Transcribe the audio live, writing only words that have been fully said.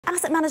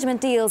asset management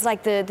deals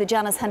like the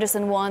Janus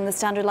Henderson one, the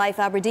Standard Life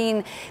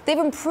Aberdeen, they've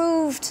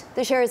improved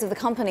the shares of the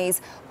companies.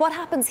 What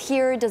happens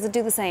here? Does it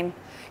do the same?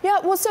 Yeah,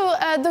 well, so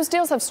those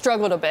deals have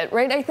struggled a bit,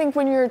 right? I think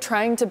when you're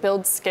trying to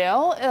build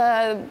scale,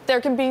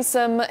 there can be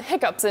some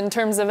hiccups in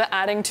terms of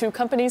adding two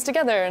companies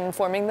together and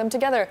forming them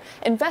together.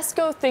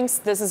 Invesco thinks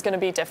this is going to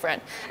be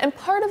different. And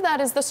part of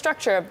that is the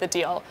structure of the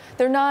deal.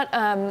 They're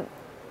not...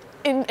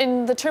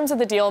 In the terms of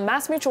the deal,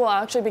 MassMutual will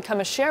actually become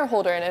a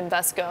shareholder in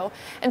Invesco.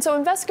 And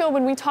so Invesco,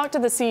 when we talked to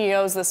the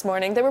CEOs this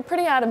morning, they were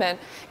pretty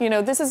adamant,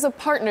 this is a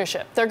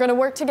partnership. They're going to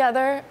work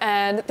together,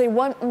 and they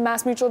want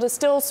MassMutual to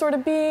still sort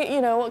of be,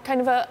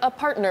 kind of a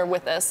partner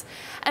with this.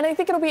 And I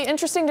think it'll be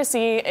interesting to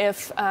see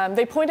if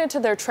they pointed to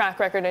their track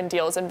record in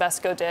deals,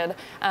 Invesco did,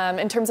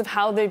 in terms of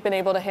how they've been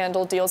able to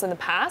handle deals in the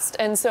past.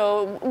 And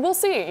so we'll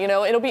see.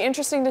 It'll be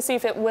interesting to see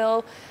if it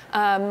will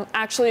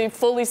actually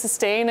fully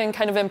sustain and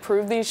kind of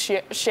improve these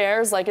shares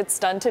like it's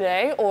done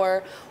today,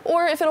 or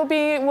if it'll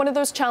be one of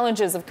those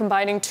challenges of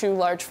combining two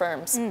large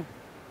firms.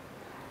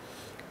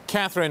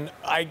 Katherine,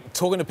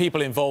 talking to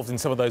people involved in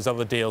some of those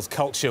other deals,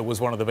 culture was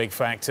one of the big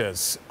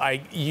factors.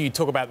 You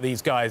talk about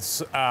these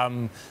guys.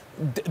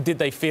 Did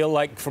they feel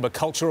like, from a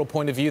cultural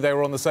point of view, they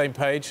were on the same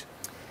page?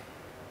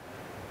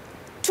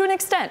 To an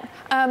extent.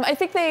 I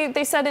think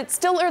they said it's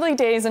still early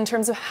days in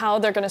terms of how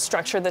they're going to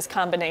structure this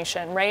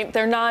combination, right?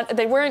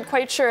 They weren't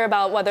quite sure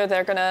about whether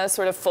they're going to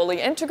sort of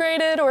fully integrate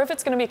it or if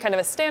it's going to be kind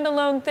of a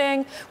standalone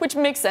thing, which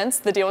makes sense.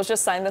 The deal was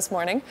just signed this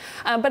morning.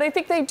 But I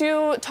think they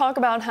do talk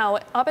about how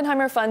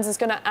OppenheimerFunds is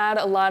going to add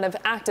a lot of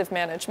active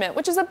management,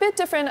 which is a bit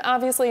different.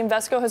 Obviously,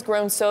 Invesco has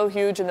grown so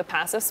huge in the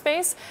passive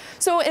space.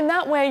 So in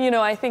that way,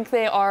 I think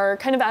they are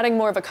kind of adding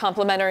more of a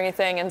complementary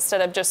thing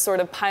instead of just sort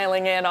of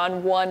piling in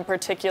on one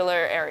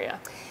particular area.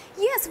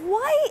 Yes,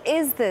 why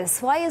is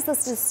this? Why is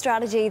this a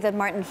strategy that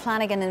Martin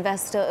Flanagan,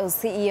 Invesco's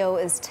CEO,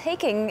 is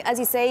taking? As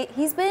you say,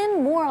 he's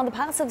been more on the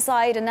passive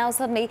side, and now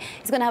suddenly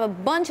he's going to have a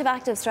bunch of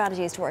active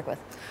strategies to work with.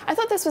 I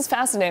thought this was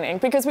fascinating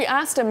because we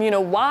asked him,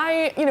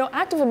 why,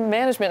 active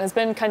management has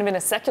been kind of in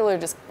a secular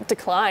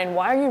decline.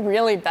 Why are you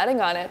really betting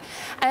on it?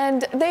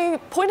 And they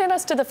pointed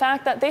us to the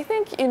fact that they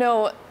think,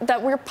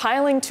 that we're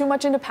piling too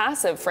much into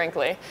passive,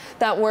 frankly,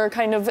 that we're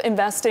kind of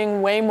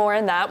investing way more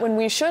in that when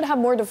we should have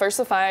more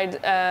diversified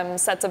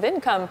sets of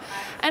income.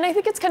 And I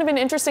think it's kind of an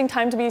interesting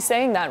time to be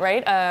saying that,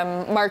 right?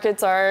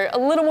 Markets are a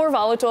little more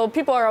volatile.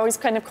 People are always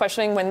kind of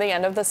questioning when the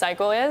end of the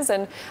cycle is.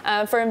 And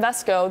for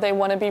Invesco, they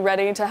want to be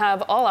ready to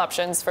have all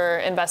options for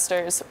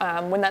investors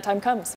when that time comes.